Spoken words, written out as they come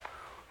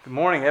Good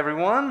morning,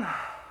 everyone.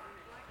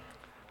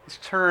 Please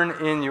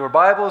turn in your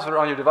Bibles or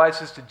on your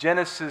devices to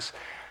Genesis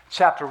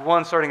chapter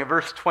 1, starting at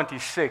verse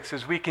 26,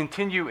 as we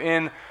continue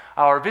in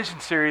our vision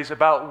series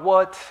about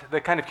what the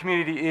kind of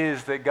community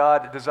is that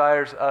God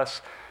desires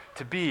us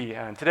to be.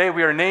 And today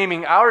we are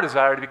naming our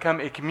desire to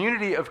become a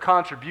community of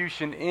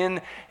contribution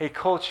in a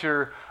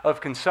culture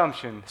of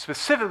consumption.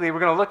 Specifically, we're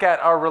going to look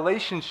at our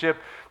relationship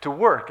to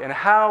work and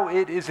how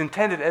it is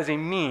intended as a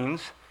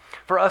means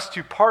for us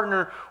to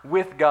partner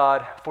with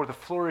God for the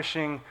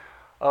flourishing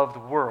of the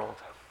world.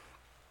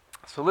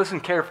 So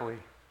listen carefully,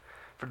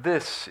 for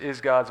this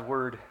is God's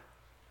word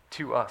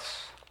to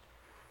us.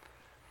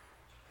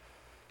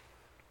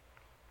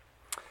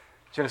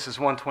 Genesis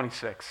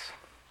 1:26.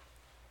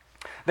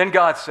 Then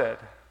God said,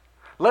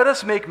 "Let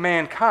us make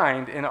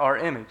mankind in our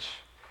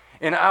image,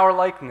 in our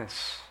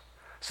likeness,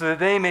 so that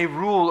they may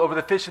rule over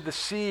the fish of the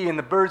sea and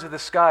the birds of the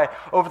sky,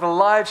 over the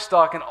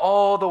livestock and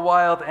all the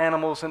wild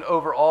animals, and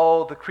over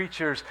all the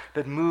creatures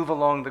that move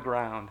along the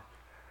ground."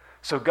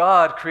 So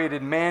God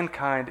created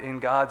mankind in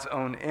God's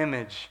own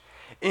image.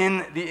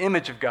 In the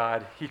image of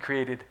God, He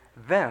created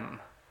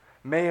them.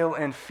 Male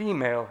and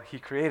female, He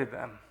created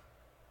them.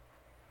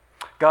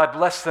 God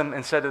blessed them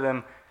and said to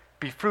them,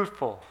 "Be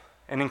fruitful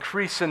and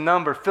increase in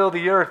number, fill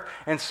the earth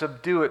and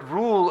subdue it,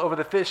 rule over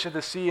the fish of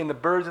the sea and the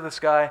birds of the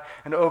sky,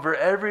 and over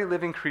every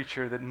living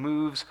creature that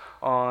moves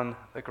on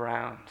the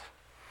ground."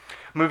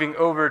 Moving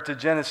over to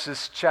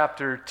Genesis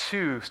chapter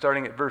 2,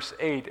 starting at verse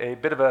 8, a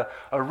bit of a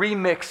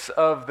remix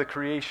of the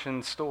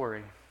creation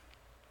story.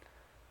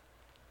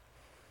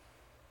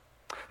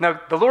 Now,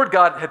 the Lord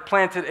God had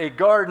planted a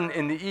garden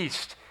in the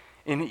east,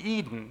 in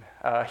Eden,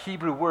 a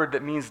Hebrew word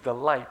that means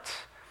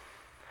delight.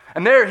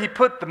 And there He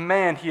put the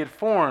man He had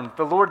formed.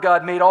 The Lord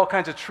God made all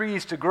kinds of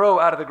trees to grow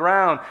out of the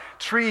ground,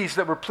 trees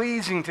that were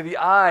pleasing to the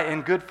eye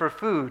and good for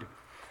food.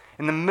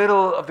 In the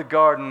middle of the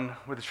garden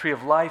were the tree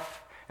of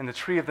life and the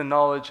tree of the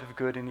knowledge of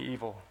good and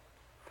evil.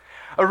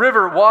 A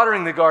river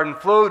watering the garden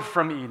flowed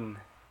from Eden,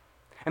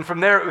 and from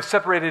there it was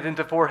separated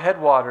into 4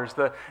 headwaters.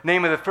 The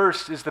name of the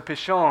first is the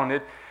Pishon.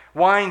 It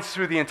winds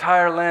through the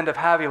entire land of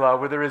Havilah,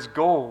 where there is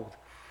gold.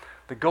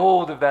 The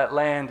gold of that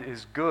land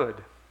is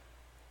good,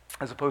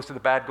 as opposed to the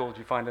bad gold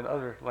you find in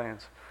other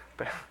lands.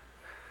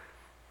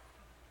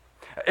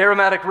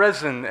 Aromatic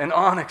resin and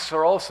onyx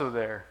are also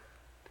there.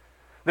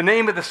 The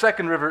name of the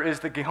second river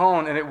is the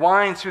Gihon, and it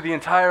winds through the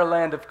entire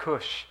land of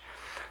Cush.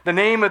 The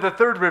name of the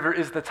third river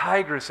is the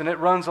Tigris, and it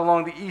runs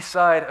along the east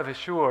side of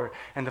Ashur.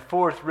 And the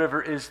fourth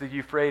river is the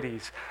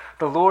Euphrates.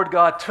 The Lord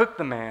God took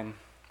the man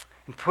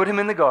and put him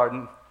in the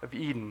garden of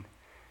Eden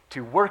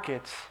to work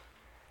it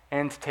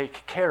and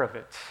take care of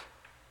it.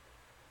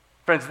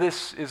 Friends,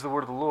 this is the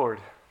word of the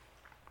Lord.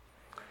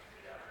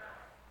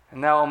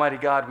 And now, Almighty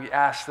God, we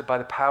ask that by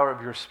the power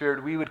of your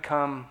Spirit, you would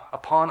come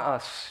upon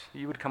us,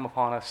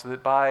 so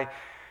that by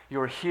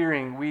your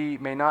hearing, we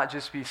may not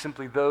just be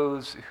simply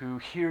those who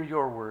hear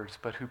your words,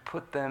 but who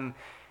put them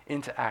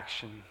into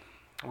action.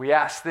 We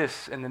ask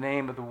this in the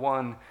name of the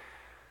one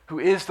who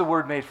is the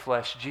Word made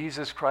flesh,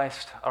 Jesus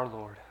Christ our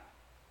Lord.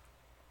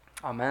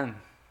 Amen.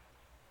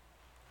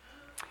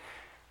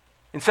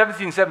 In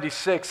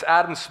 1776,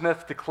 Adam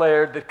Smith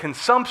declared that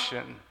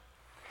consumption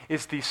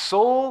is the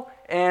sole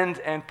end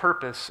and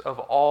purpose of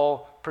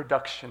all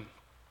production.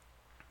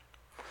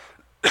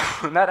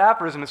 And that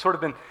aphorism has sort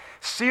of been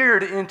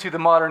seared into the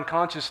modern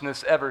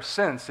consciousness ever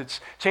since. It's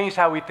changed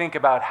how we think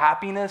about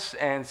happiness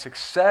and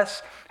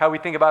success, how we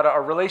think about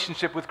our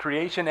relationship with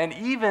creation, and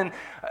even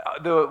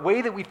the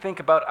way that we think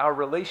about our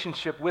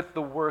relationship with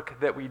the work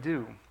that we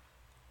do.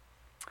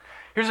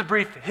 Here's a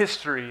brief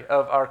history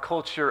of our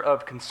culture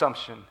of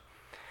consumption.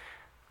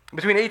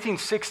 Between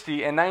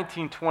 1860 and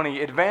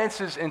 1920,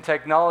 advances in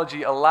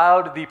technology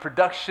allowed the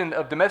production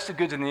of domestic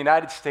goods in the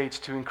United States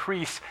to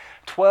increase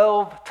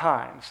 12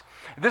 times.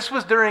 This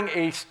was during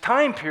a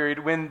time period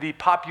when the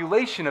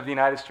population of the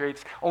United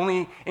States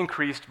only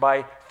increased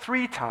by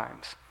 3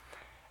 times.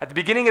 At the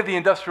beginning of the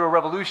Industrial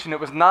Revolution, it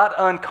was not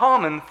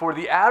uncommon for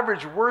the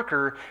average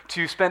worker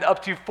to spend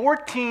up to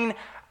 14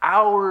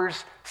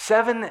 hours,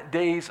 7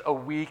 days a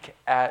week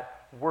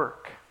at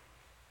work.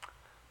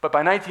 But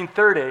by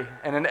 1930,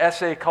 in an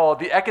essay called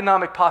 "The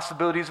Economic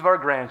Possibilities of Our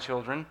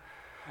Grandchildren,"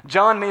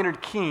 John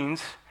Maynard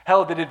Keynes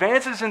held that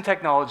advances in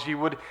technology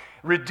would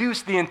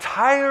reduce the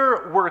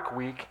entire work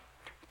week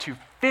to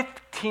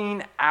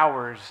 15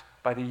 hours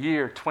by the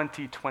year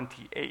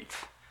 2028.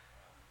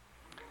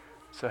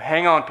 So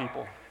hang on,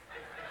 people.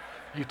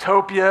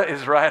 Utopia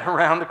is right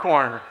around the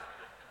corner.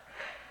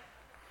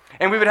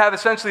 And we would have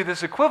essentially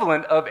this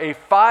equivalent of a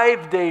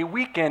 5-day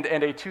weekend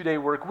and a 2-day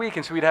work week.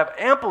 And so we'd have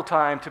ample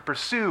time to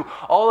pursue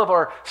all of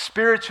our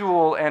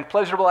spiritual and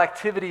pleasurable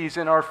activities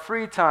in our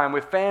free time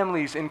with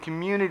families and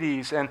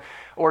communities,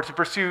 or to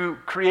pursue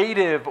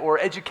creative or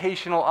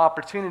educational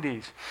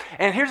opportunities.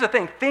 And here's the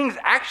thing, things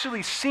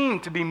actually seem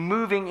to be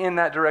moving in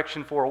that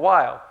direction for a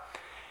while.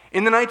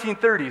 In the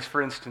 1930s,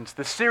 for instance,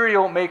 the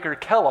cereal maker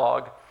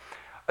Kellogg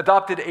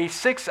adopted a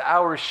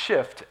 6-hour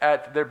shift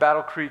at their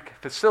Battle Creek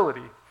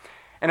facility.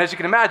 And as you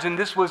can imagine,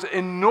 this was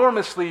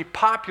enormously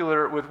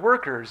popular with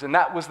workers, and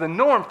that was the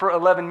norm for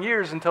 11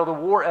 years until the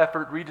war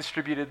effort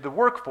redistributed the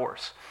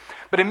workforce.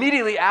 But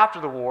immediately after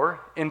the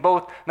war, in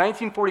both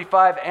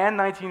 1945 and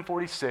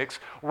 1946,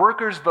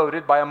 workers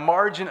voted by a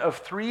margin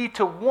of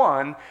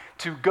 3-1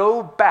 to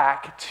go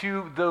back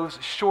to those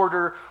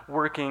shorter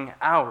working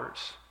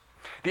hours.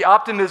 The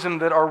optimism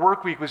that our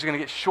work week was going to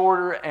get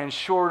shorter and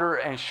shorter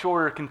and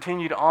shorter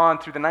continued on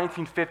through the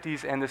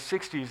 1950s and the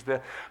 60s.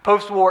 The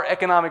post-war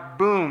economic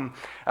boom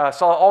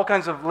saw all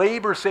kinds of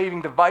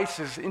labor-saving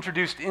devices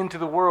introduced into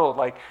the world,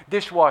 like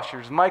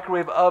dishwashers,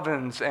 microwave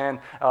ovens, and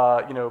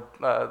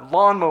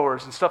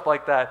lawnmowers and stuff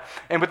like that.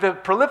 And with the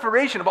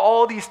proliferation of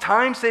all these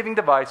time-saving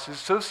devices,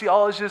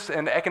 sociologists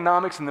and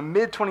economics in the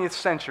mid-20th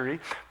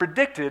century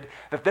predicted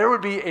that there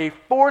would be a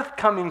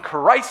forthcoming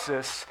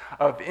crisis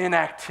of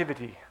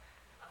inactivity.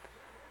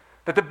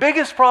 That the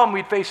biggest problem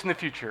we'd face in the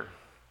future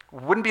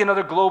wouldn't be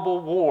another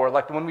global war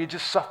like the one we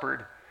just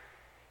suffered.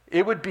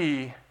 It would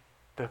be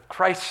the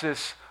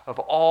crisis of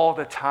all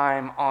the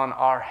time on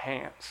our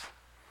hands.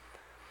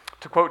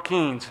 To quote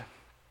Keynes,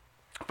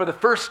 "For the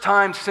first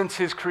time since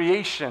his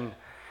creation,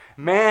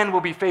 man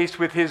will be faced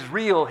with his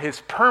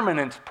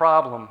permanent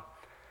problem,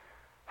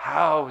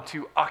 how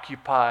to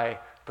occupy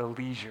the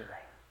leisure."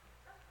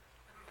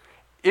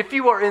 If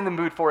you are in the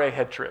mood for a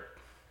head trip,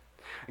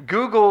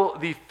 Google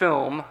the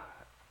film,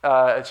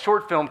 a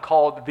short film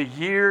called The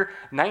Year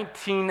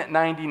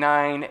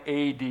 1999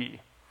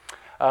 AD.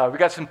 We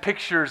got some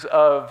pictures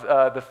of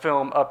the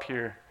film up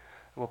here.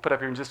 We'll put up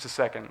here in just a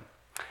second.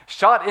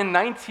 Shot in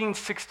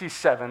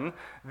 1967,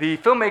 the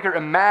filmmaker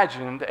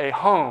imagined a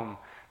home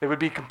that would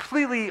be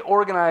completely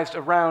organized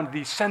around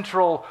the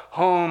central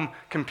home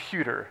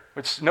computer,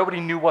 which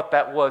nobody knew what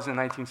that was in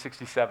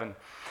 1967.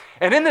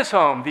 And in this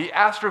home, the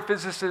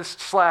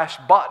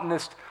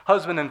astrophysicist/botanist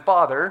husband and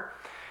father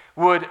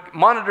would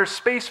monitor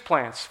space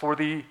plants for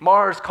the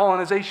Mars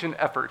colonization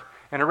effort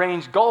and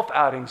arrange golf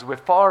outings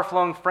with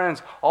far-flung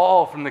friends,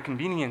 all from the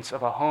convenience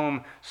of a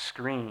home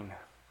screen.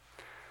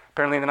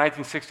 Apparently in the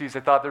 1960s, they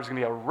thought there was going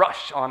to be a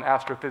rush on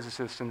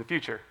astrophysicists in the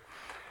future.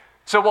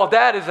 So while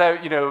Dad is out,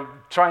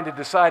 trying to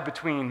decide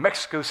between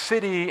Mexico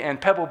City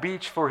and Pebble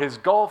Beach for his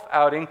golf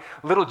outing,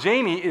 little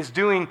Jamie is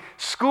doing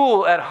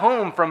school at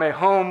home from a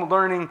home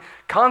learning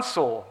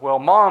console. Well,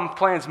 Mom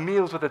plans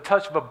meals with a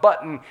touch of a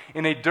button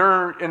in a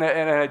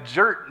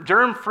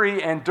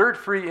germ-free and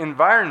dirt-free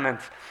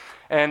environment.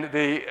 And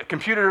the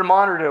computer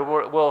monitor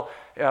will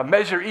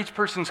measure each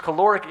person's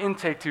caloric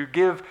intake to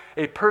give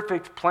a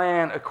perfect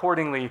plan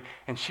accordingly,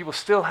 and she will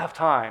still have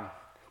time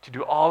to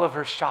do all of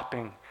her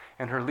shopping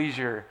and her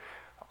leisure,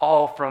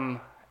 all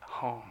from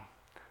home.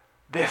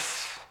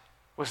 This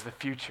was the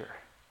future.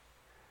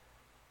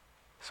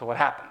 So what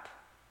happened?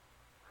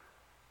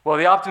 Well,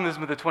 the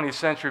optimism of the 20th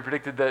century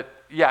predicted that,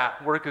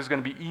 work is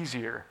going to be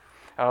easier.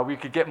 We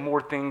could get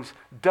more things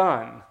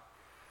done.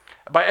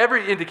 By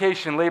every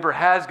indication, labor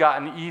has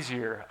gotten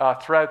easier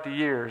throughout the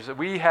years.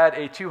 We had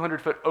a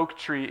 200-foot oak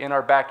tree in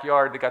our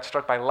backyard that got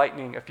struck by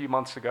lightning a few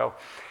months ago.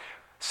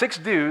 6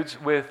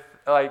 dudes with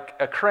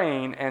a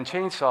crane and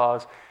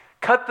chainsaws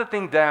cut the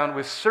thing down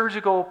with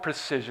surgical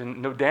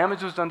precision. No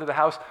damage was done to the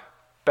house.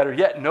 Better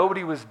yet,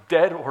 nobody was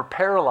dead or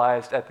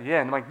paralyzed at the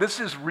end.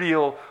 This is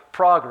real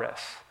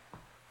progress.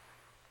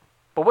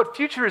 But what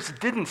futurists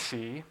didn't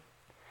see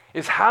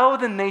is how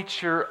the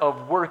nature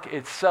of work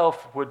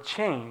itself would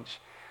change,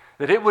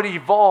 that it would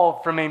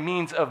evolve from a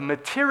means of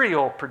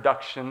material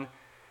production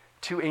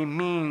to a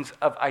means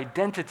of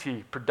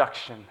identity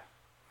production.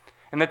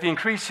 And that the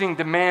increasing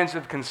demands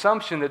of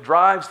consumption that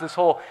drives this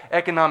whole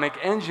economic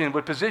engine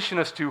would position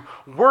us to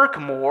work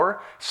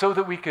more so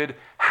that we could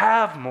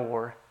have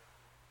more,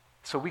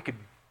 so we could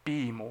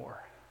be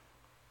more.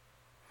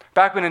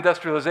 Back when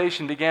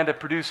industrialization began to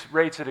produce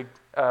goods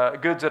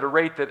at a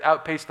rate that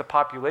outpaced the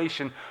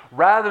population,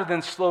 rather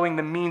than slowing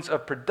the means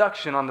of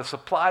production on the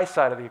supply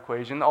side of the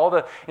equation, all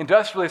the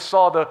industrialists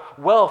saw the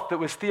wealth that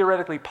was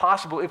theoretically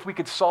possible if we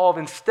could solve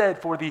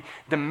instead for the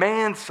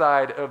demand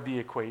side of the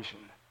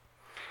equation.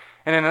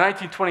 And in a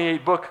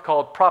 1928 book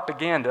called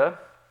Propaganda,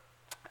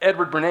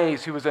 Edward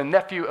Bernays, who was a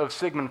nephew of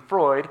Sigmund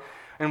Freud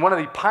and one of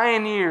the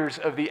pioneers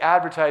of the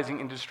advertising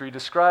industry,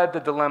 described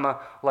the dilemma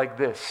like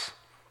this.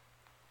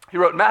 He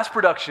wrote, "Mass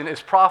production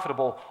is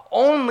profitable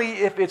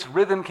only if its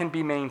rhythm can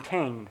be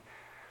maintained.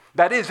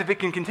 That is, if it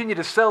can continue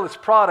to sell its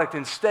product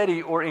in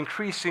steady or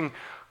increasing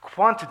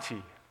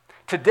quantity.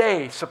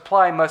 Today,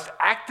 supply must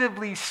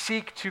actively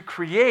seek to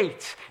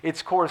create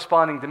its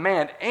corresponding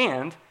demand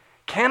and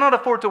cannot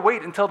afford to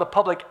wait until the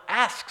public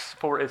asks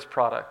for its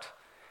product.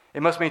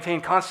 It must maintain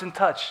constant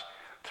touch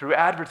through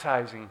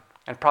advertising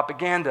and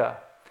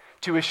propaganda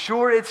to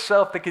assure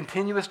itself the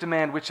continuous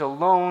demand which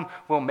alone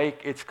will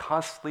make its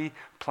costly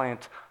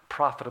plant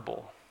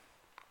profitable."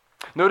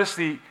 Notice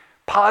the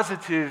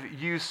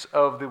positive use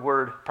of the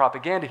word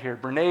propaganda here.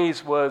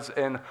 Bernays was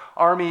an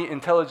Army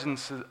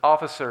intelligence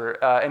officer,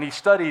 and he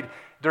studied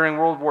during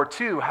World War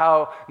II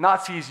how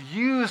Nazis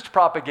used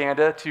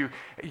propaganda to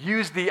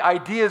use the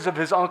ideas of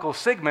his uncle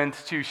Sigmund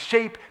to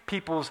shape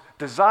people's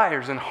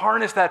desires and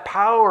harness that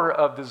power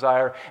of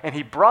desire. And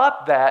he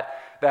brought that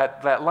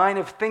line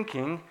of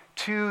thinking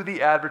to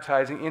the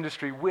advertising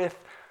industry with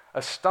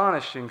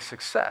astonishing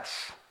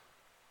success.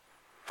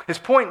 His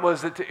point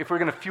was that if we're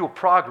going to fuel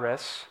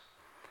progress,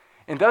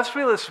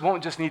 industrialists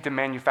won't just need to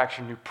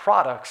manufacture new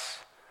products,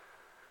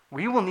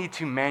 we will need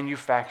to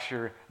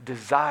manufacture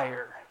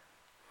desire.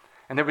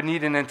 And they would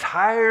need an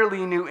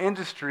entirely new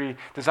industry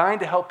designed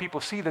to help people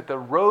see that the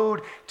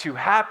road to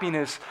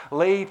happiness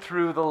lay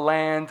through the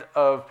land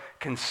of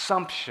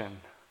consumption.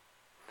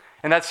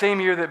 And that same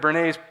year that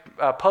Bernays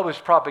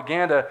published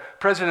Propaganda,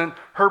 President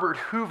Herbert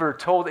Hoover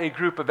told a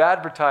group of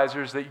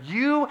advertisers that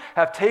you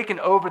have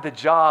taken over the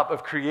job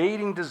of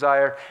creating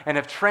desire and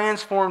have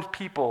transformed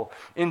people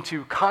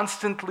into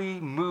constantly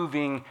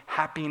moving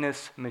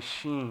happiness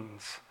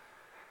machines.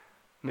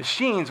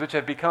 Machines which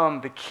have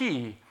become the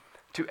key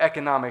to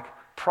economic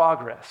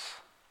progress.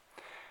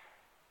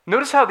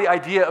 Notice how the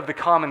idea of the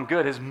common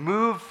good has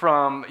moved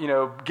from,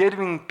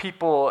 giving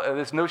people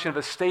this notion of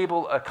a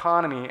stable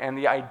economy and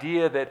the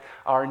idea that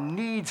our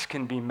needs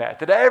can be met,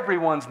 that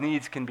everyone's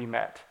needs can be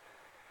met,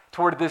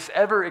 toward this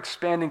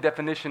ever-expanding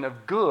definition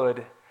of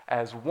good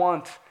as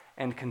want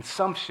and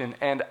consumption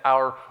and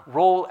our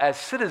role as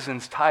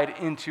citizens tied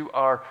into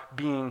our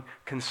being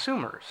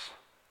consumers.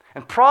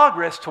 And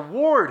progress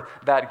toward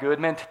that good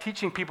meant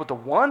teaching people to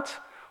want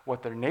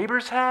what their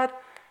neighbors had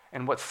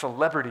and what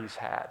celebrities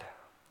had.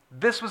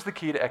 This was the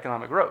key to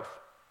economic growth.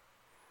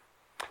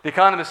 The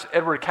economist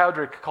Edward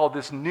Cowdrick called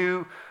this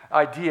new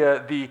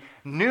idea the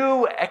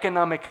new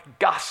economic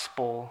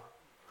gospel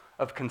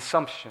of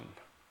consumption.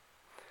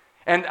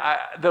 And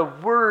the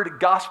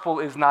word gospel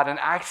is not an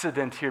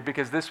accident here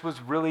because this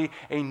was really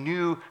a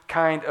new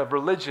kind of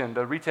religion.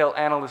 The retail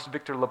analyst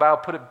Victor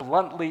Lebow put it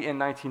bluntly in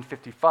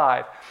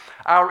 1955.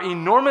 Our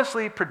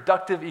enormously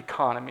productive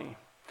economy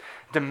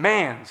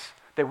demands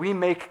that we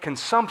make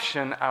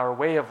consumption our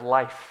way of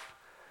life,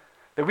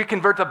 that we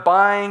convert the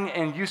buying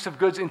and use of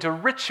goods into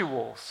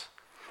rituals,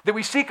 that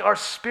we seek our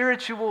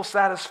spiritual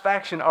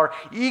satisfaction, our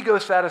ego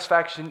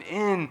satisfaction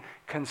in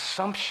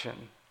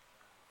consumption.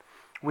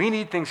 We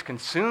need things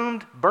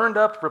consumed, burned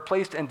up,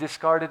 replaced, and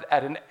discarded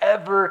at an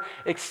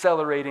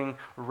ever-accelerating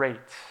rate.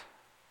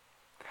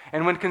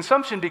 And when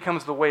consumption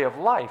becomes the way of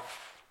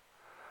life,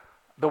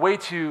 the way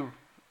to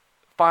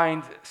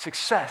find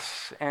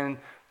success and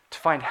to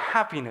find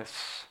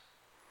happiness,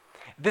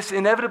 this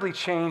inevitably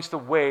changed the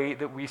way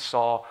that we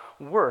saw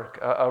work.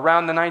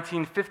 Around the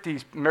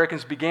 1950s,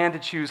 Americans began to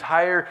choose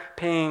higher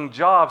paying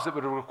jobs that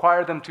would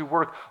require them to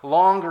work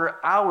longer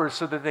hours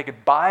so that they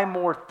could buy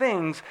more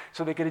things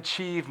so they could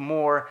achieve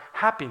more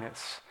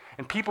happiness.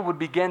 And people would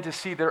begin to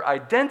see their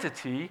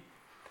identity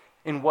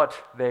in what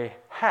they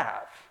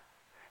have.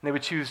 And they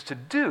would choose to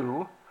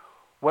do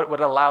what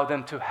would allow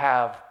them to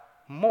have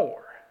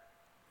more.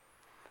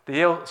 The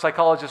Yale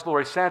psychologist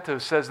Laurie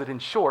Santos says that in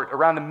short,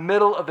 around the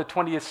middle of the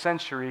 20th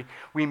century,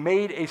 we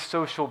made a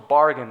social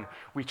bargain.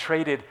 We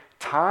traded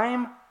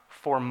time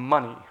for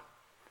money.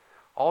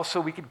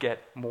 Also, we could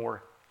get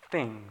more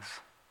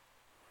things.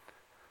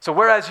 So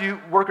whereas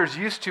workers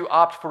used to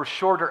opt for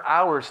shorter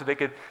hours so they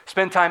could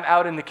spend time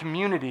out in the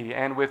community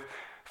and with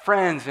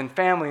friends and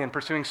family and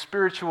pursuing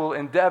spiritual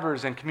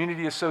endeavors and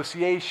community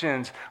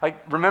associations.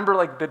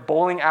 Remember that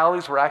bowling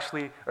alleys were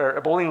actually,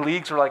 or bowling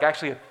leagues were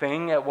actually a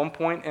thing at one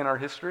point in our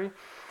history?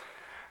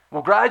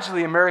 Well,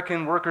 gradually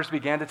American workers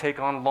began to take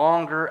on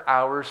longer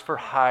hours for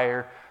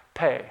higher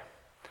pay.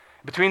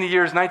 Between the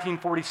years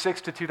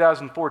 1946 to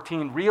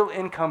 2014, real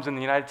incomes in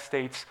the United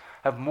States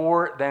have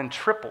more than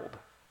tripled.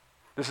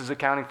 This is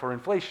accounting for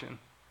inflation,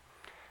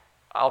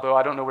 although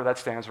I don't know where that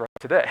stands right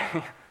today.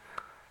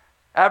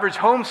 Average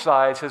home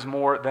size has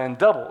more than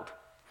doubled.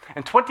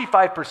 And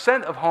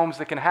 25% of homes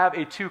that can have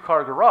a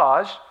two-car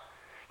garage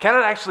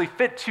cannot actually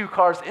fit two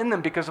cars in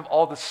them because of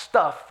all the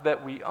stuff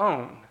that we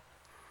own.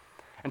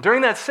 And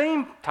during that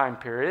same time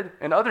period,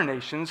 in other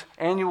nations,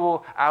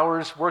 annual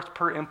hours worked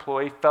per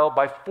employee fell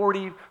by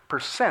 40%.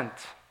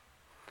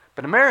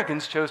 But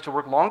Americans chose to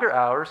work longer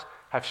hours,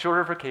 have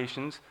shorter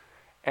vacations,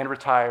 and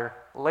retire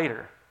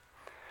later.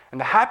 And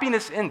the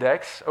happiness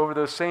index over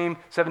those same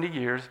 70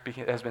 years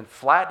has been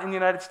flat in the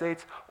United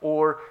States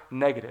or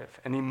negative.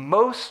 And the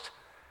most,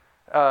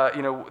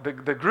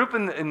 the group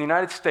in the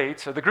United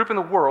States, or the group in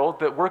the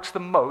world that works the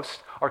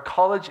most, are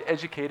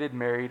college-educated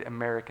married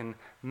American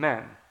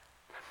men.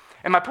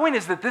 And my point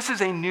is that this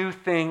is a new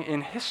thing in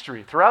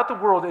history. Throughout the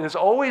world, it has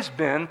always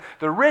been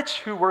the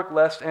rich who work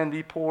less and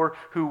the poor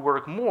who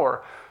work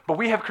more. But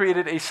we have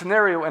created a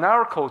scenario in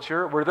our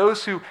culture where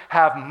those who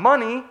have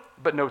money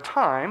but no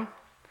time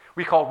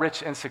we call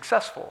rich and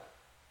successful.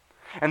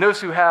 And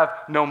those who have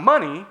no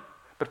money,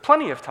 but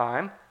plenty of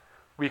time,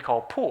 we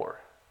call poor.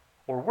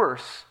 Or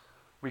worse,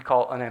 we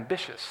call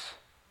unambitious.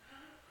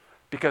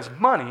 Because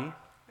money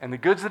and the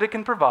goods that it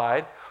can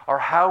provide are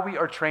how we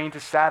are trained to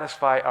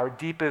satisfy our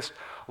deepest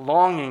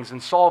longings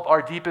and solve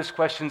our deepest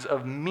questions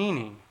of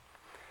meaning.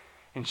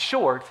 In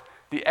short,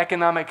 the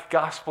economic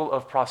gospel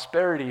of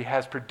prosperity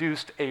has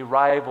produced a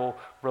rival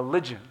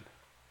religion.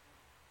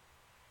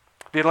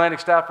 The Atlantic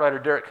staff writer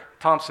Derek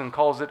Thompson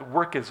calls it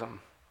workism.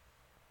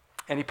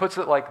 And he puts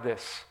it like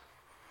this: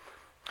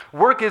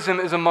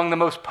 workism is among the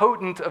most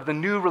potent of the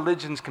new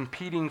religions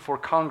competing for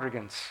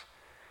congregants.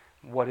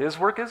 What is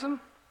workism?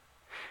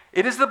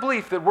 It is the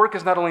belief that work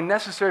is not only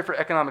necessary for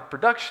economic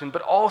production,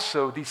 but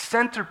also the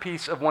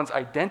centerpiece of one's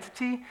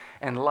identity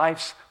and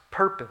life's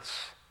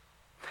purpose.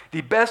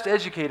 The best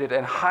educated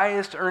and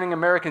highest earning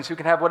Americans who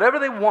can have whatever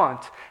they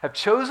want have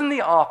chosen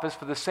the office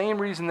for the same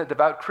reason that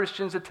devout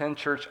Christians attend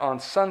church on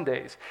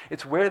Sundays.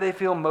 It's where they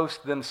feel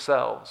most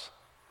themselves.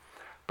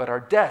 But our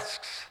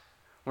desks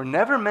were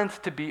never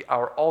meant to be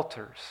our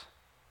altars.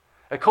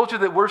 A culture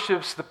that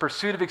worships the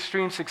pursuit of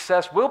extreme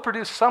success will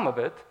produce some of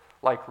it,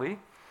 likely.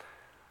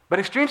 But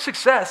extreme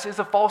success is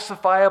a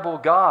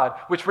falsifiable God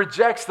which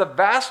rejects the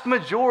vast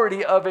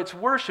majority of its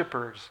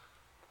worshipers.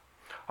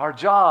 Our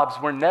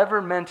jobs were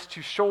never meant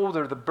to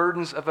shoulder the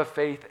burdens of a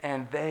faith,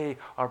 and they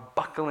are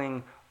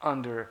buckling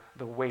under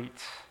the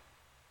weight.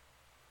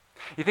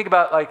 You think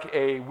about like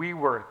a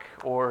WeWork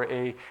or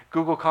a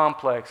Google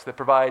complex that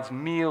provides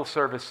meal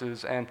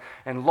services and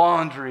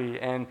laundry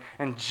and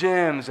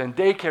gyms and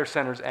daycare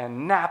centers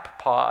and nap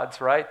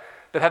pods, right?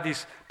 That have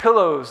these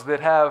pillows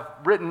that have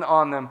written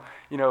on them,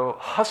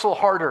 hustle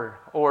harder,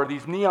 or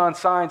these neon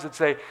signs that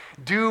say,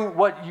 do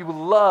what you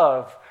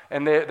love.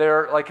 And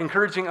they're like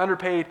encouraging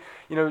underpaid,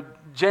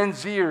 Gen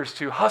Zers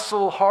to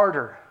hustle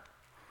harder.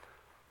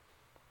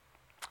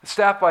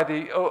 Staffed by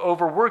the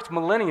overworked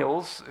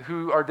millennials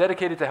who are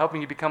dedicated to helping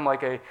you become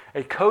like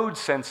a code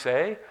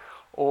sensei,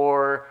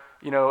 or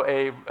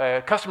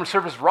a customer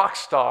service rock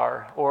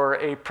star, or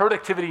a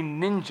productivity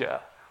ninja,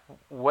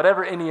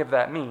 whatever any of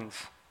that means.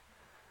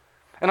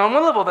 And on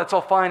one level, that's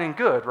all fine and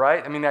good,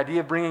 right? I mean, the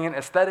idea of bringing in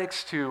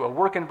aesthetics to a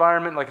work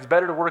environment, like it's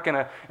better to work in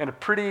a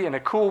pretty and a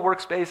cool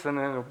workspace than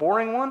in a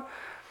boring one.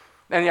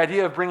 And the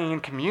idea of bringing in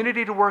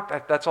community to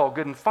work, that's all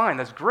good and fine.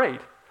 That's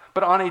great.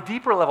 But on a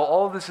deeper level,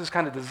 all of this is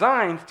kind of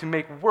designed to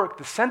make work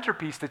the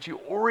centerpiece that you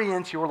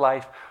orient your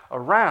life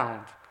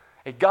around.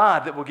 A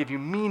God that will give you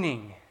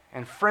meaning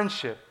and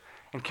friendship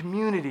and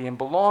community and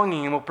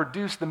belonging, and will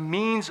produce the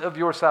means of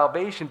your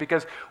salvation.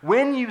 Because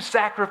when you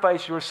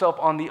sacrifice yourself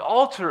on the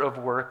altar of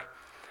work,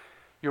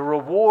 your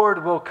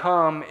reward will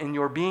come in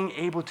your being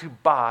able to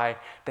buy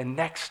the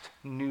next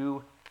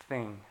new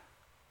thing.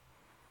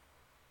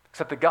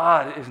 Except that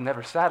God is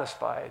never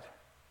satisfied,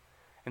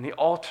 and the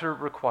altar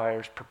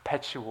requires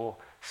perpetual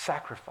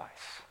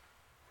sacrifice.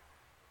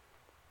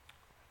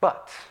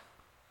 But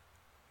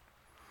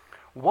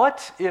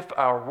what if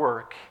our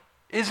work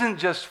isn't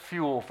just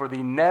fuel for the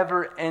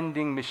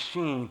never-ending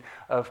machine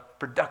of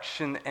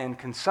production and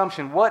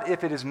consumption? What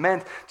if it is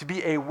meant to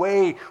be a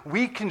way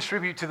we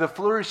contribute to the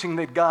flourishing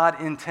that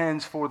God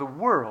intends for the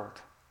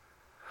world?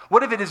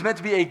 What if it is meant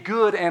to be a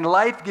good and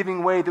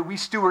life-giving way that we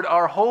steward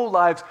our whole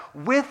lives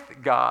with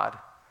God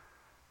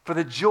for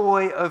the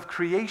joy of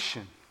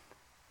creation?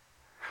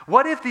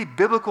 What if the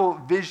biblical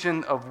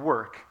vision of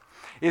work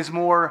is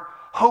more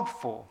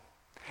hopeful,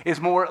 is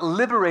more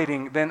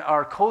liberating than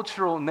our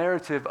cultural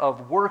narrative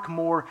of work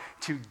more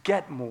to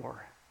get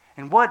more?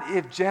 And what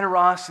if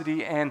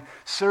generosity and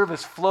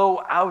service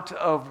flow out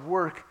of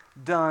work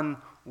done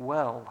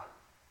well?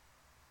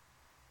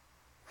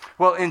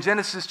 Well, in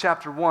Genesis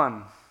chapter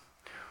 1,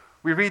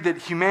 we read that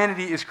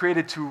humanity is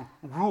created to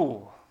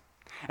rule.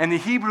 And the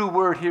Hebrew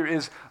word here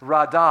is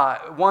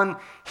radah. One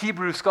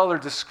Hebrew scholar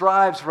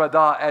describes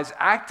radah as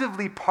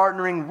actively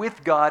partnering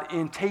with God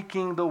in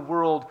taking the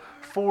world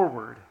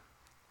forward.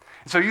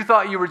 So you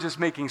thought you were just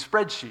making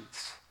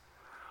spreadsheets,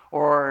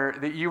 or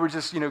that you were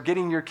just,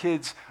 getting your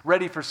kids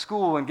ready for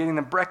school and getting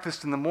them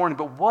breakfast in the morning.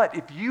 But what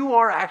if you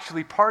are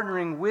actually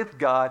partnering with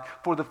God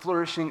for the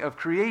flourishing of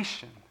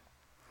creation?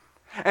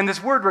 And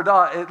this word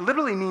radah, it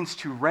literally means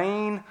to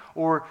reign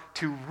or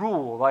to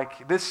rule.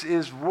 Like, this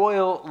is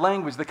royal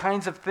language, the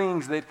kinds of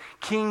things that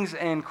kings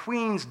and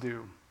queens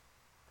do.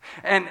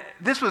 And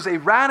this was a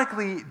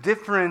radically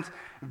different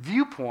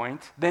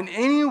viewpoint than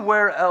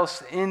anywhere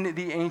else in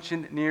the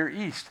ancient Near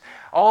East.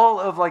 All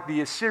of like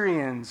the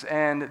Assyrians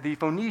and the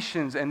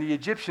Phoenicians and the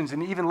Egyptians,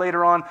 and even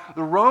later on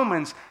the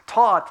Romans,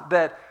 taught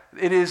that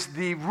it is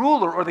the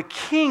ruler or the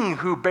king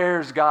who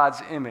bears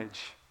God's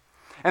image.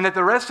 And that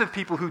the rest of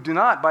people who do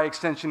not, by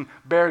extension,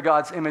 bear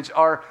God's image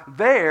are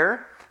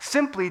there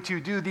simply to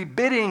do the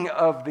bidding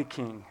of the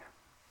king.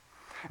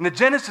 And the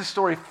Genesis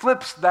story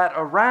flips that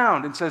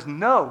around and says,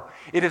 no,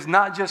 it is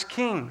not just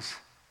kings.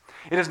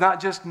 It is not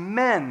just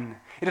men.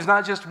 It is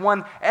not just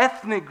one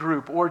ethnic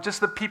group or just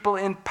the people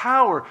in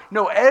power.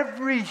 No,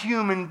 every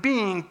human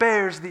being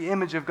bears the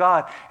image of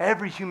God.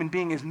 Every human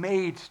being is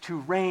made to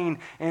reign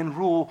and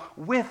rule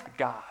with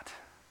God.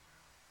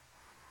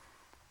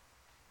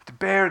 To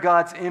bear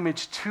God's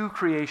image to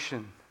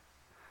creation,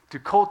 to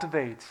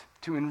cultivate,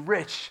 to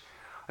enrich,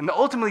 and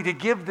ultimately to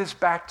give this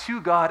back to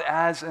God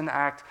as an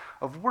act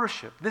of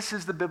worship. This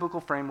is the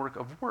biblical framework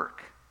of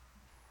work.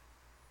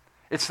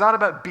 It's not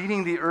about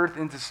beating the earth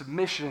into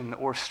submission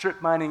or strip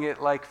mining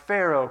it like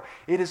Pharaoh.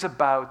 It is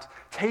about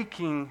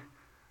taking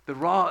the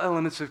raw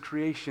elements of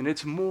creation.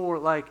 It's more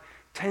like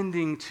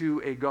tending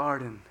to a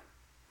garden.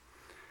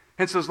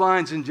 Hence those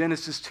lines in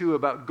Genesis 2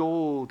 about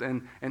gold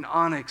and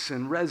onyx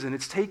and resin.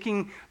 It's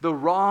taking the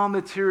raw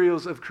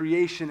materials of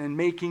creation and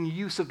making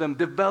use of them,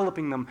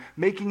 developing them,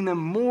 making them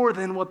more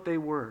than what they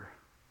were.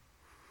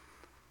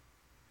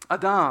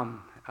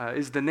 Adam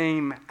is the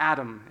name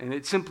Adam, and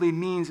it simply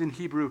means in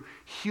Hebrew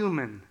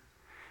human.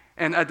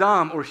 And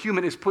Adam, or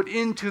human, is put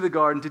into the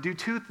garden to do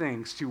two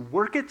things: to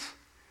work it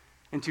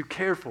and to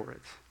care for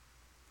it.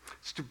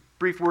 Just a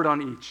brief word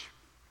on each.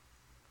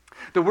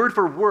 The word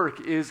for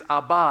work is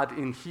abad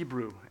in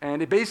Hebrew,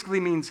 and it basically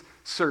means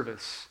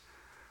service.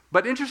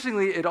 But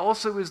interestingly, it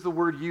also is the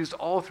word used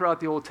all throughout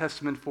the Old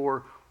Testament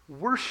for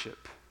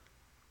worship.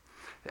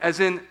 As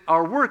in,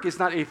 our work is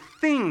not a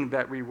thing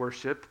that we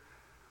worship,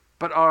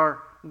 but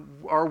our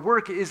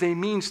work is a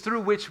means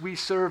through which we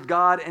serve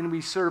God and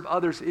we serve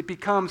others. It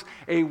becomes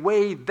a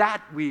way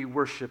that we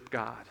worship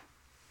God.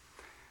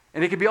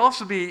 And it can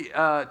also be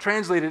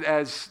translated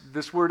as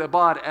this word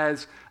abad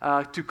as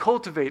to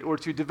cultivate or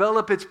to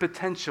develop its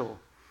potential.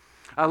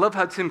 I love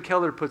how Tim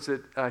Keller puts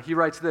it. He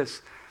writes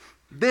this: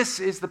 "This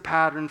is the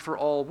pattern for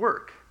all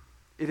work.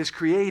 It is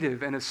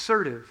creative and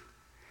assertive.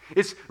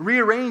 It's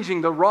rearranging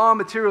the raw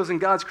materials in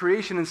God's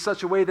creation in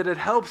such a way that it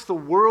helps the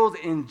world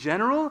in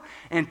general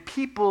and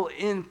people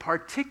in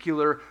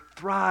particular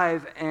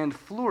thrive and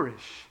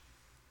flourish.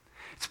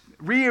 It's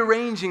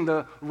rearranging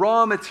the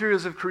raw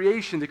materials of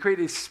creation to create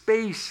a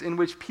space in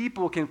which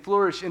people can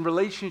flourish in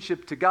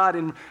relationship to God,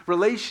 in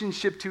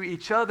relationship to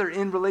each other,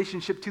 in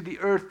relationship to the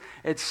earth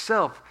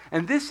itself.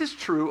 And this is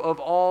true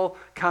of all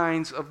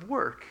kinds of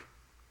work.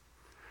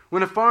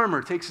 When a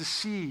farmer takes a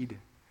seed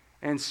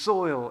and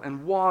soil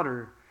and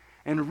water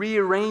and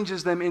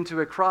rearranges them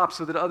into a crop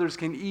so that others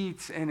can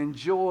eat and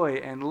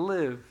enjoy and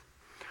live.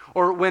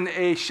 Or when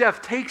a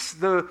chef takes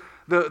the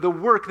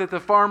work that the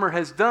farmer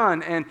has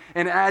done and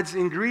adds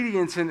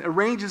ingredients and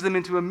arranges them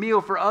into a meal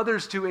for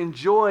others to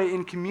enjoy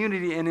in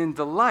community and in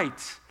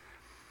delight.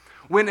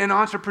 When an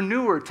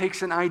entrepreneur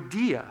takes an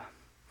idea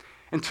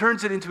and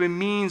turns it into a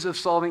means of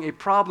solving a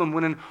problem.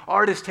 When an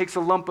artist takes a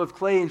lump of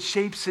clay and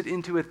shapes it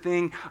into a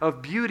thing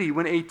of beauty.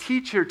 When a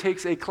teacher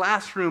takes a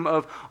classroom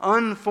of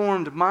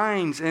unformed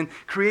minds and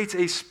creates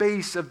a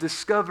space of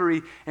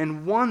discovery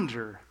and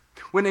wonder.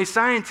 When a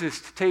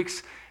scientist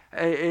takes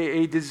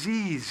a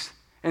disease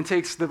and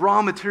takes the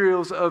raw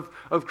materials of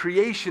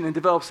creation and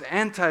develops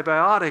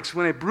antibiotics.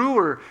 When a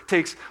brewer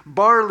takes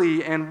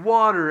barley and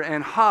water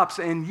and hops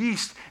and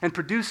yeast and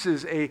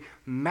produces a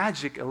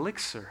magic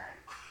elixir.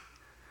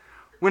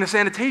 When a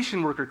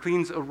sanitation worker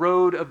cleans a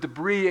road of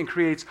debris and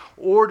creates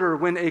order.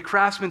 When a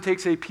craftsman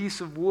takes a piece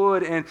of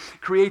wood and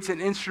creates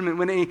an instrument.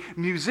 When a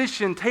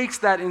musician takes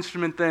that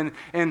instrument then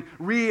and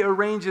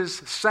rearranges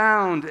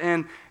sound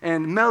and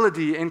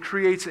melody and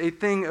creates a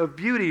thing of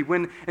beauty.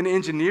 When an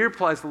engineer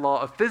applies the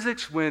law of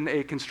physics. When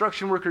a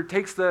construction worker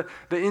takes the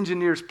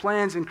engineer's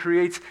plans and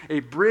creates a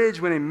bridge.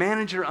 When a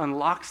manager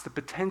unlocks the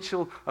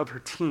potential of her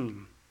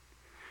team.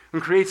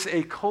 When creates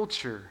a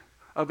culture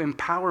of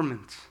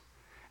empowerment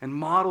and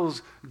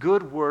models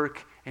good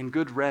work and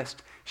good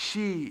rest,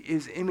 she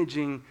is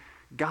imaging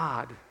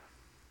God.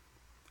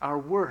 Our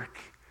work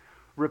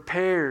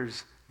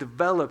repairs,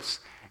 develops,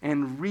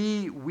 and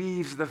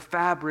reweaves the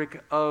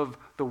fabric of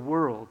the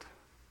world.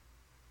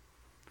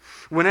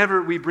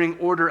 Whenever we bring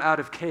order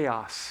out of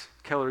chaos,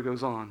 Keller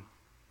goes on,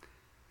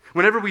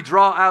 whenever we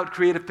draw out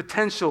creative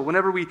potential,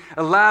 whenever we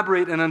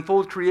elaborate and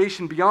unfold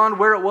creation beyond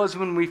where it was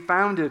when we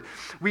found it,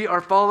 we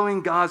are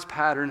following God's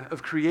pattern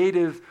of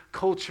creative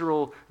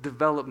cultural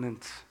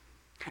development.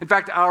 In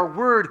fact, our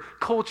word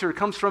culture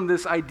comes from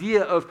this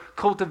idea of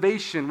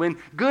cultivation, when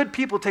good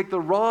people take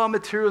the raw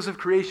materials of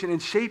creation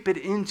and shape it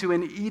into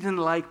an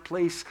Eden-like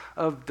place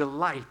of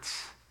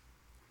delight.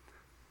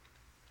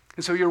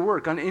 And so your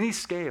work on any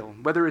scale,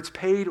 whether it's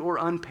paid or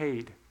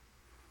unpaid,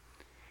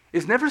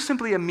 is never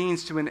simply a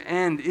means to an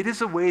end. It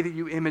is a way that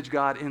you image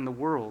God in the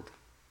world.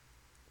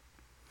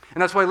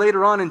 And that's why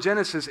later on in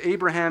Genesis,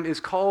 Abraham is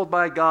called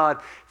by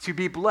God to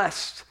be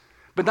blessed,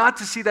 but not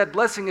to see that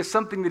blessing as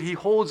something that he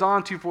holds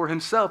on to for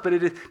himself, but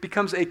it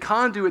becomes a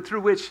conduit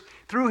through which,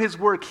 through his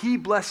work, he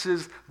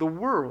blesses the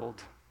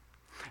world.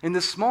 In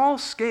the small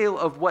scale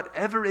of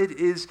whatever it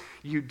is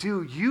you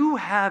do, you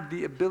have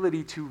the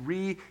ability to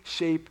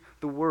reshape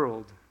the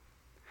world.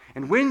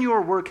 And when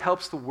your work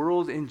helps the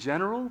world in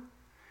general,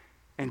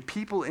 and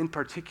people in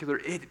particular,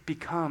 it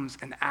becomes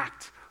an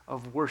act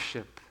of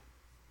worship.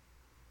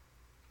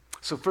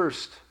 So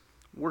first,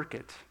 work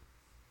it.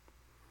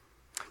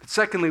 But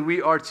secondly, we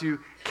are to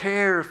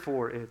care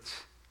for it.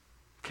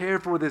 Care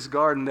for this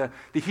garden.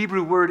 The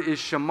Hebrew word is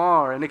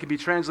shamar, and it can be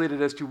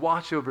translated as to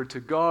watch over, to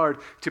guard,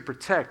 to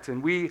protect.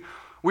 And we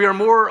are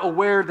more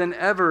aware than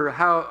ever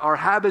how our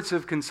habits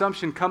of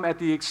consumption come at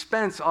the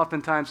expense,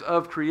 oftentimes,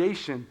 of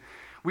creation.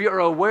 We are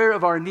aware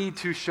of our need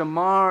to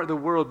shamar the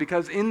world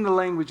because in the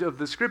language of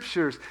the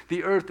scriptures,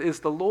 the earth is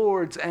the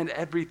Lord's and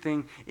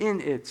everything in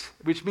it,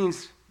 which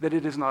means that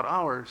it is not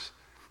ours.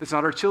 It's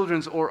not our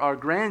children's or our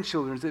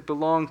grandchildren's. It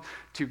belongs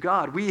to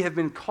God. We have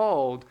been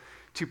called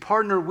to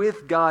partner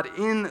with God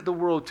in the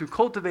world, to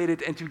cultivate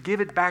it and to give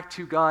it back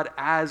to God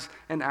as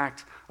an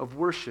act of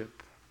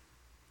worship.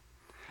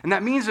 And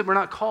that means that we're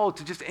not called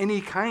to just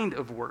any kind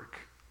of work.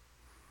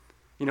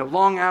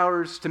 Long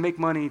hours to make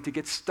money, to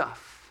get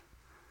stuff.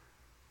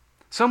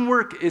 Some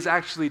work is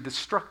actually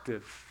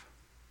destructive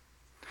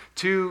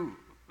to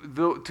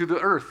the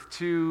earth,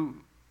 to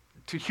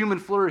human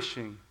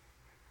flourishing,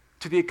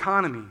 to the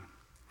economy.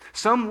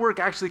 Some work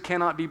actually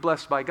cannot be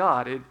blessed by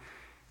God.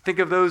 Think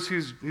of those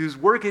whose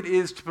work it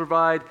is to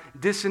provide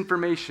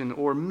disinformation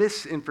or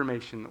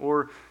misinformation,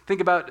 or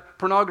think about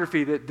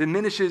pornography that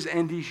diminishes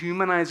and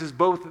dehumanizes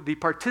both the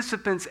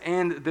participants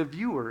and the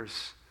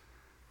viewers.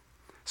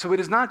 So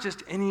it is not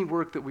just any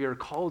work that we are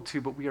called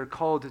to, but we are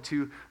called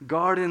to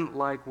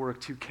garden-like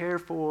work, to care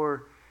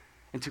for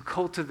and to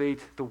cultivate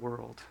the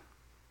world.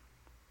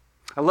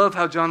 I love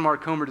how John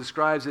Mark Comer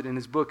describes it in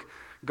his book,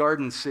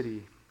 Garden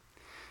City.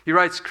 He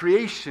writes,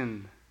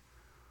 "Creation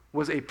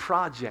was a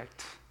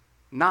project,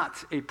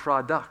 not a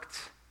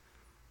product.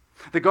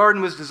 The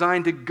garden was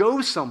designed to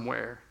go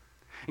somewhere.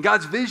 And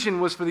God's vision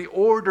was for the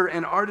order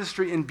and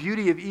artistry and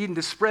beauty of Eden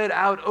to spread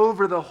out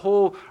over the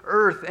whole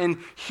earth. And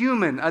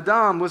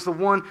Adam, was the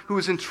one who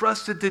was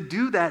entrusted to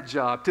do that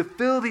job, to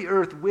fill the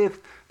earth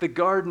with the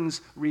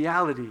garden's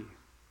reality."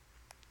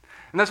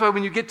 And that's why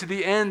when you get to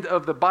the end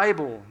of the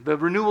Bible, the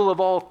renewal of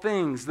all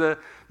things, the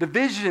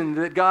vision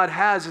that God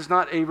has is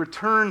not a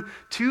return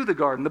to the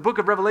garden. The book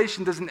of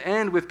Revelation doesn't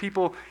end with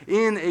people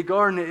in a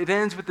garden. It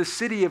ends with the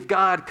city of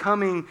God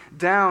coming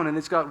down, and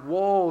it's got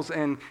walls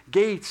and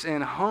gates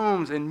and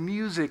homes and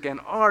music and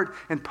art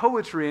and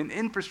poetry and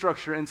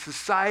infrastructure and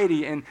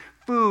society and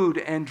food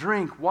and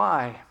drink.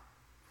 Why?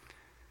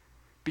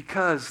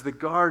 Because the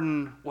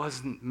garden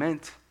wasn't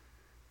meant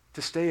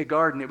to stay a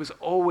garden. It was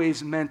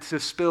always meant to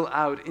spill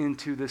out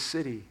into the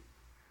city.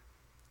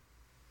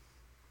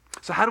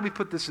 So how do we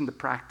put this into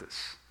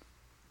practice?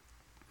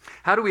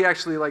 How do we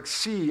actually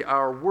see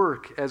our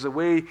work as a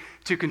way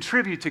to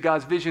contribute to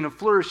God's vision of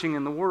flourishing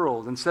in the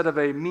world instead of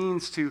a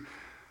means to,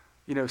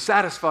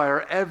 satisfy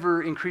our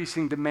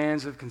ever-increasing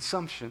demands of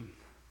consumption?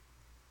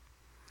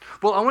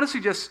 Well, I want to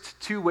suggest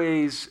two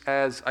ways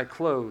as I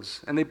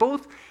close, and they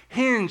both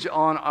hinge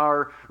on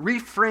our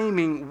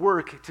reframing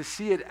work to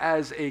see it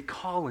as a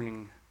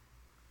calling.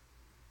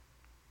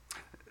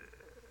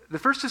 The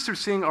first is through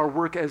seeing our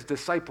work as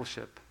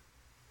discipleship,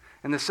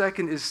 and the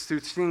second is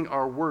through seeing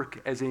our work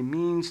as a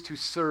means to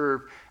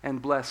serve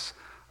and bless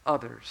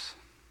others.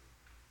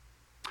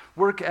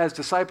 Work as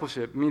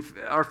discipleship.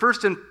 Our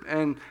first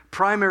and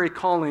primary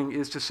calling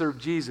is to serve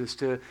Jesus,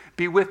 to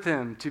be with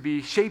him, to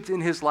be shaped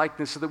in his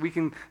likeness so that we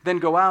can then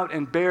go out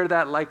and bear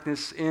that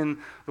likeness in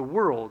the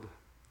world.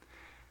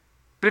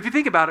 But if you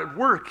think about it,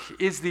 work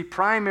is the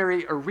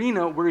primary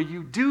arena where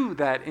you do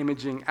that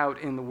imaging out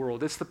in the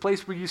world. It's the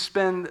place where you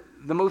spend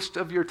the most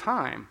of your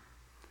time.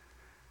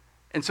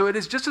 And so it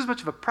is just as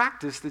much of a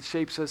practice that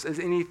shapes us as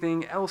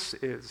anything else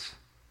is.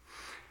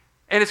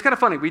 And it's kind of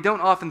funny, we don't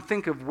often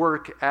think of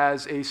work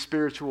as a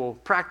spiritual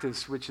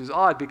practice, which is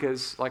odd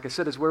because, like I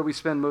said, it's where we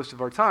spend most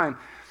of our time.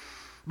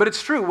 But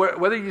it's true,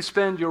 whether you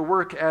spend your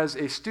work as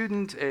a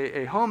student,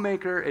 a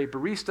homemaker, a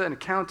barista, an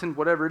accountant,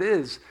 whatever it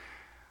is,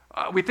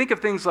 we think of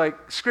things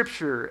like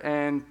scripture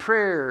and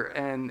prayer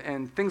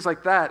and things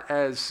like that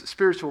as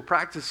spiritual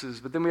practices,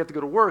 but then we have to go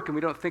to work and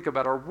we don't think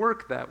about our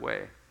work that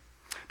way.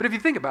 But if you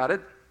think about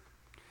it,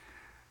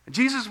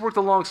 Jesus worked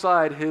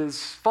alongside his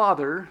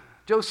father,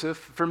 Joseph,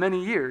 for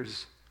many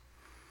years,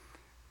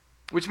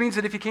 which means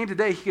that if he came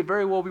today, he could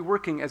very well be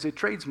working as a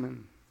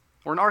tradesman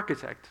or an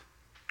architect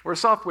or a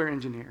software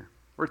engineer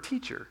or a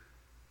teacher.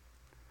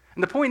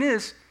 And the point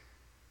is,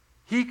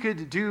 he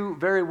could do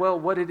very well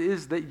what it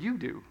is that you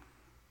do,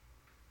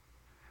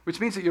 which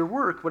means that your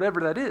work,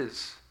 whatever that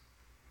is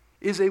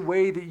a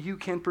way that you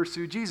can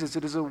pursue Jesus.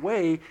 It is a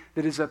way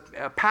that is a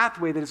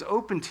pathway that is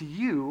open to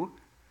you,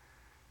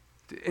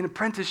 an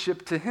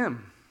apprenticeship to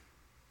him.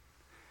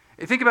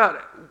 And think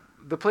about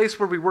the place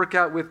where we work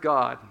out with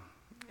God,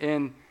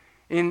 and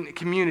in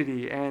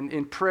community, and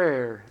in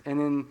prayer,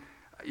 and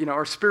in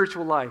our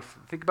spiritual life.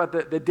 Think about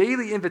the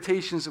daily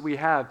invitations that we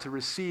have to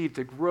receive,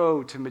 to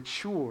grow, to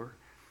mature.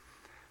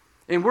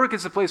 And work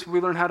is the place where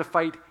we learn how to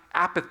fight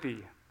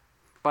apathy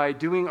by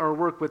doing our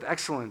work with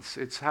excellence.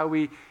 It's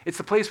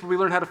the place where we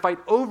learn how to fight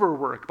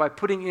overwork by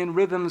putting in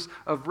rhythms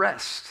of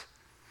rest.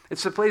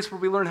 It's the place where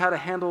we learn how to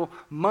handle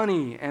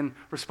money and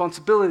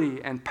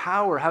responsibility and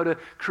power, how to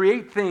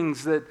create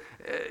things that,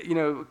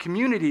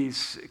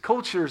 communities,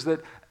 cultures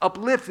that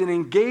uplift and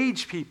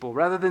engage people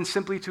rather than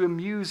simply to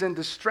amuse and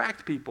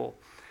distract people.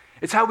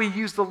 It's how we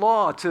use the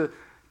law to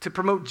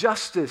promote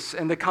justice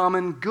and the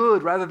common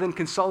good rather than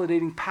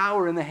consolidating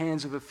power in the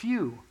hands of a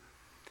few.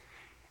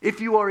 If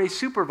you are a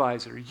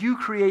supervisor, you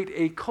create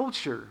a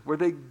culture where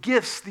the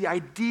gifts, the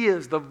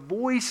ideas, the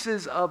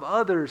voices of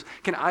others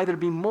can either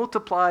be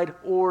multiplied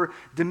or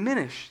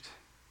diminished.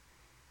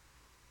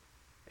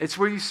 It's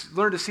where you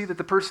learn to see that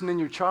the person in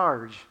your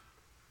charge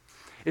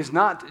is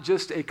not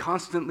just a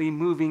constantly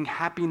moving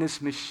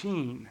happiness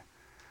machine,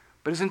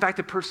 but is in fact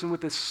a person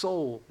with a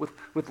soul,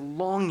 with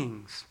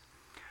longings,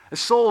 a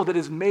soul that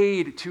is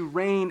made to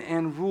reign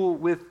and rule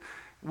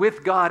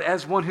with God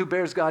as one who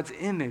bears God's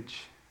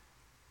image.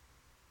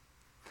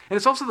 And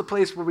it's also the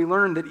place where we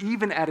learn that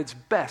even at its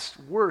best,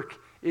 work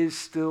is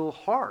still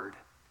hard.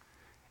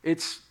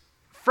 It's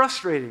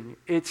frustrating.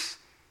 It's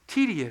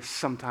tedious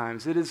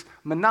sometimes. It is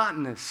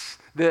monotonous.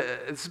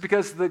 It's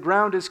because the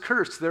ground is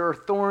cursed. There are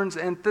thorns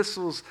and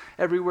thistles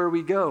everywhere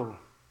we go.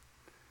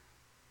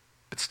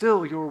 But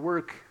still, your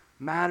work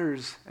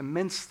matters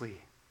immensely.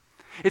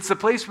 It's the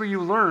place where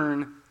you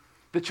learn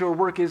that your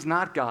work is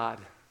not God,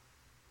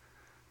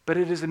 but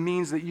it is a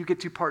means that you get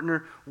to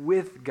partner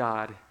with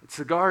God. It's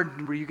a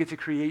garden where you get to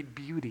create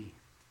beauty.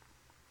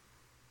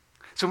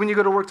 So when you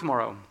go to work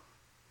tomorrow,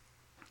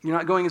 you're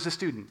not going as a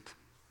student,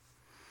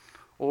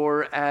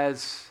 or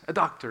as a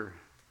doctor,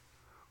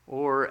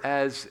 or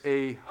as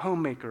a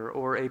homemaker,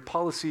 or a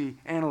policy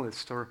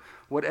analyst, or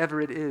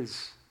whatever it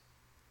is.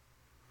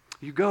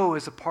 You go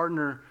as a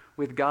partner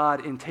with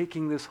God in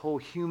taking this whole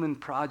human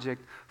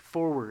project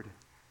forward.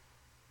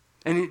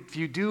 And if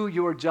you do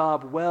your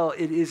job well,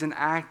 it is an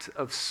act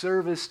of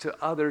service to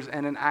others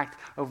and an act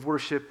of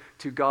worship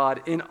to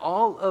God. In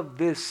all of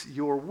this,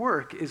 your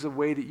work is a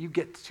way that you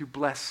get to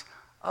bless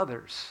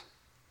others.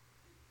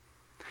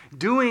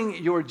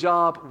 Doing your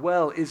job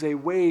well is a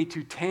way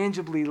to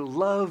tangibly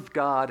love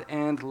God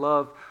and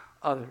love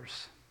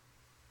others.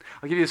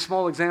 I'll give you a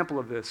small example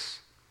of this.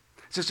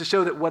 It's just to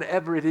show that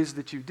whatever it is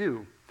that you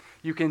do,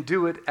 you can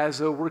do it as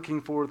though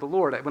working for the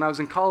Lord. When I was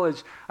in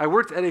college, I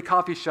worked at a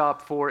coffee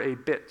shop for a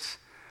bit.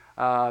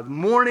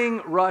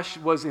 Morning rush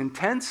was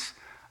intense,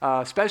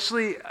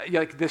 especially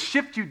like the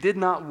shift you did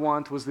not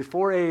want was the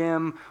 4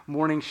 a.m.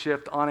 morning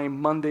shift on a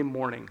Monday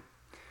morning.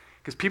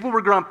 Because people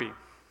were grumpy,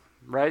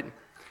 right?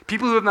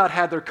 People who have not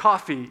had their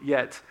coffee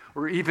yet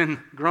were even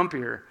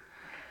grumpier.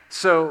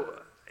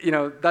 So,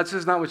 that's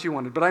just not what you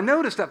wanted. But I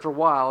noticed after a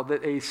while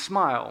that a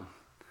smile,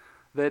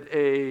 that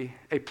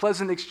a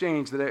pleasant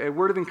exchange, that a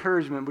word of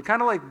encouragement would kind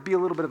of like be a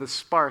little bit of a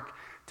spark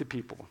to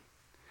people.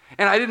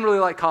 And I didn't really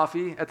like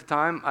coffee at the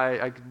time.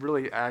 I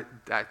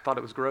thought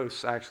it was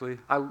gross, actually.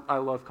 I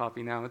love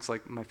coffee now. It's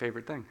like my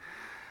favorite thing.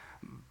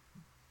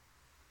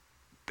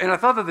 And I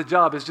thought that the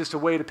job is just a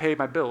way to pay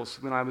my bills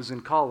when I was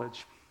in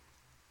college.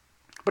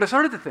 But I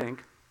started to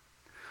think,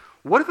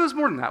 what if it was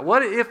more than that?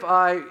 What if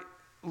I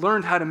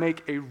learned how to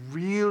make a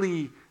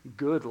really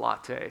good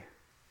latte?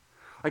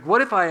 Like,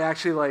 what if I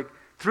actually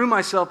threw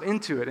myself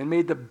into it and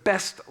made the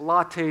best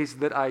lattes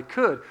that I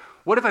could?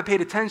 What if I paid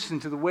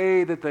attention to the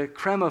way that the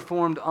crema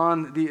formed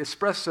on the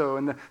espresso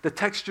and the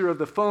texture of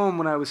the foam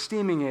when I was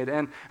steaming it?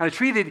 And I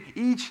treated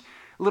each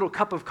little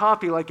cup of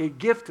coffee like a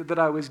gift that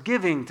I was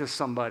giving to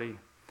somebody.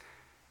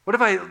 What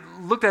if I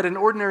looked at an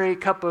ordinary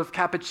cup of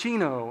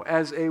cappuccino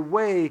as a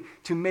way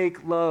to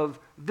make love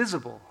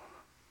visible?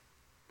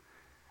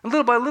 And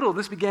little by little,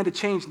 this began to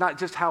change not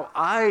just how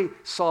I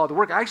saw the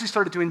work. I actually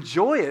started to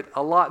enjoy it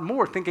a lot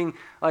more, thinking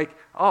if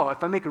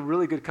I make a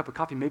really good cup of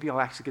coffee, maybe I'll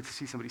actually get to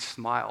see somebody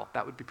smile.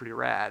 That would be pretty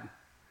rad.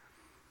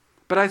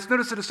 But I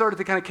noticed that it started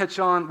to kind of catch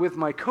on with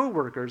my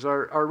coworkers,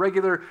 our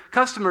regular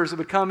customers that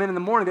would come in the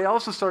morning. They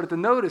also started to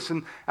notice,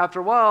 and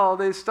after a while,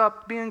 they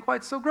stopped being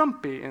quite so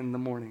grumpy in the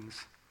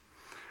mornings.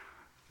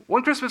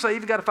 One Christmas, I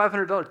even got a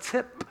 $500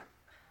 tip.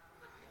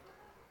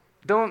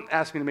 Don't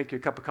ask me to make you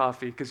a cup of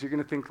coffee because you're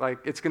going to think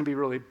it's going to be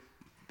really,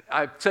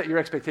 I've set your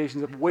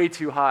expectations up way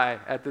too high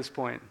at this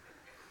point.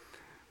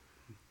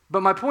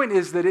 But my point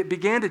is that it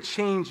began to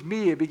change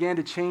me. It began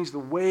to change the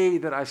way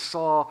that I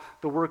saw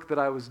the work that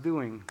I was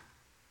doing.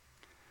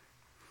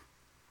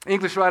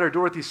 English writer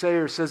Dorothy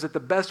Sayers says that the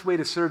best way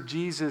to serve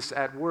Jesus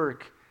at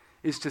work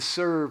is to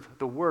serve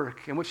the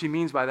work. And what she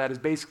means by that is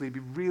basically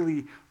be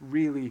really,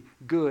 really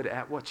good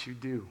at what you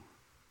do.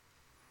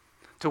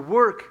 To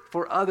work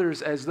for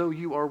others as though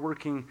you are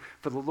working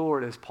for the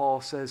Lord, as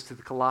Paul says to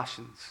the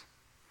Colossians.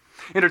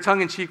 In her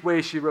tongue-in-cheek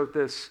way, she wrote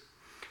this: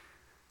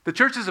 "The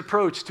church's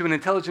approach to an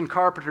intelligent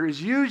carpenter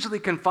is usually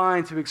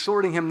confined to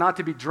exhorting him not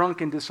to be drunk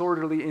and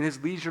disorderly in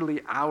his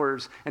leisurely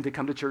hours and to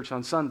come to church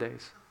on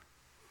Sundays.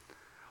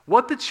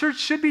 What the church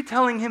should be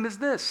telling him is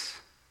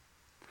this,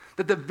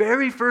 that the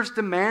very first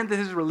demand that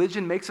his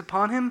religion makes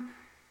upon him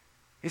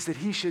is that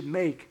he should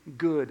make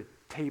good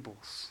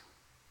tables."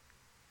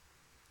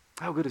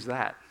 How good is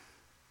that?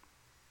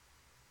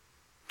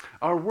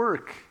 Our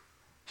work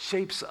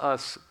shapes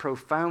us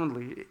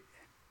profoundly.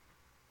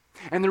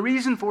 And the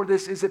reason for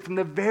this is that from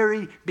the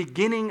very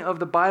beginning of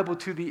the Bible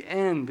to the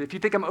end, if you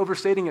think I'm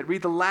overstating it,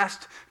 read the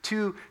last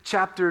 2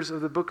 chapters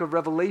of the book of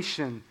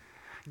Revelation.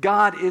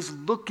 God is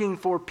looking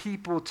for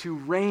people to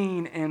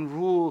reign and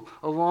rule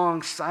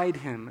alongside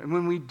him. And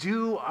when we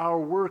do our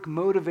work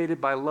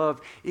motivated by love,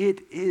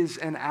 it is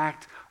an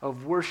act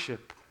of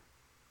worship.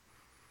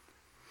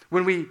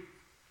 When we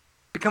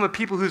become a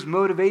people whose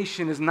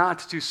motivation is not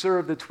to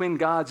serve the twin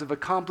gods of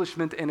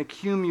accomplishment and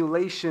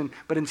accumulation,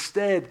 but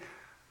instead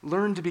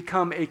learn to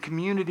become a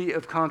community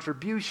of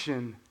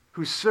contribution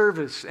whose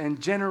service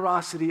and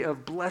generosity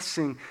of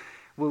blessing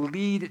will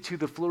lead to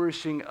the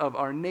flourishing of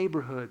our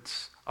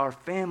neighborhoods, our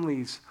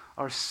families,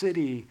 our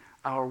city,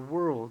 our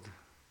world.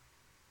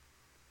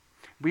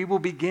 We will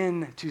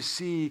begin to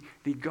see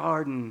the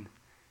garden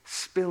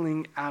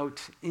spilling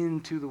out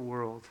into the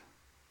world,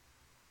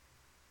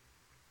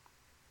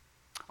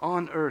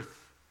 on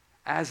earth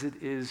as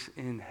it is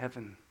in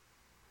heaven.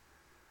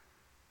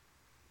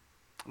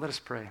 Let us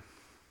pray.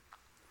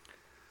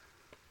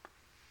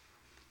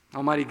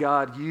 Almighty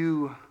God,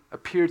 you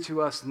appear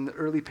to us in the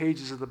early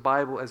pages of the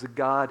Bible as a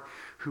God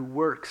who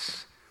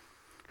works,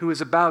 who is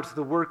about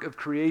the work of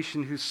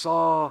creation, who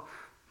saw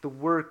the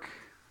work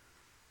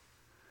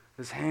of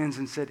his hands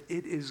and said,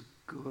 "It is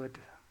good."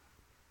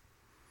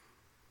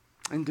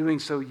 In doing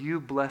so, you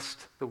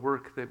blessed the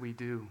work that we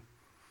do.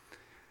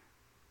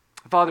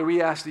 Father,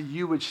 we ask that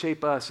you would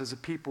shape us as a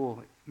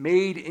people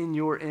made in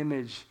your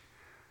image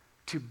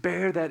to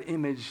bear that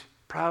image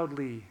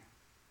proudly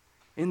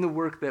in the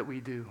work that we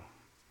do.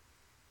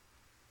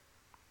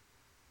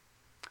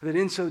 That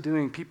in so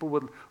doing, people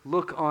would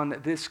look on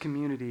this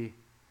community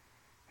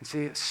and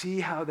say,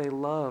 see how they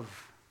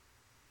love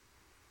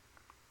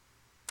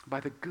by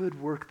the good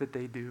work that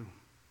they do.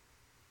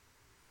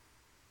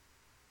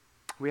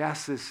 We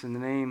ask this in the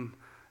name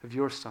of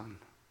your Son,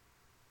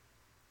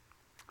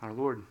 our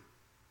Lord.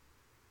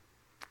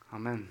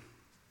 Amen.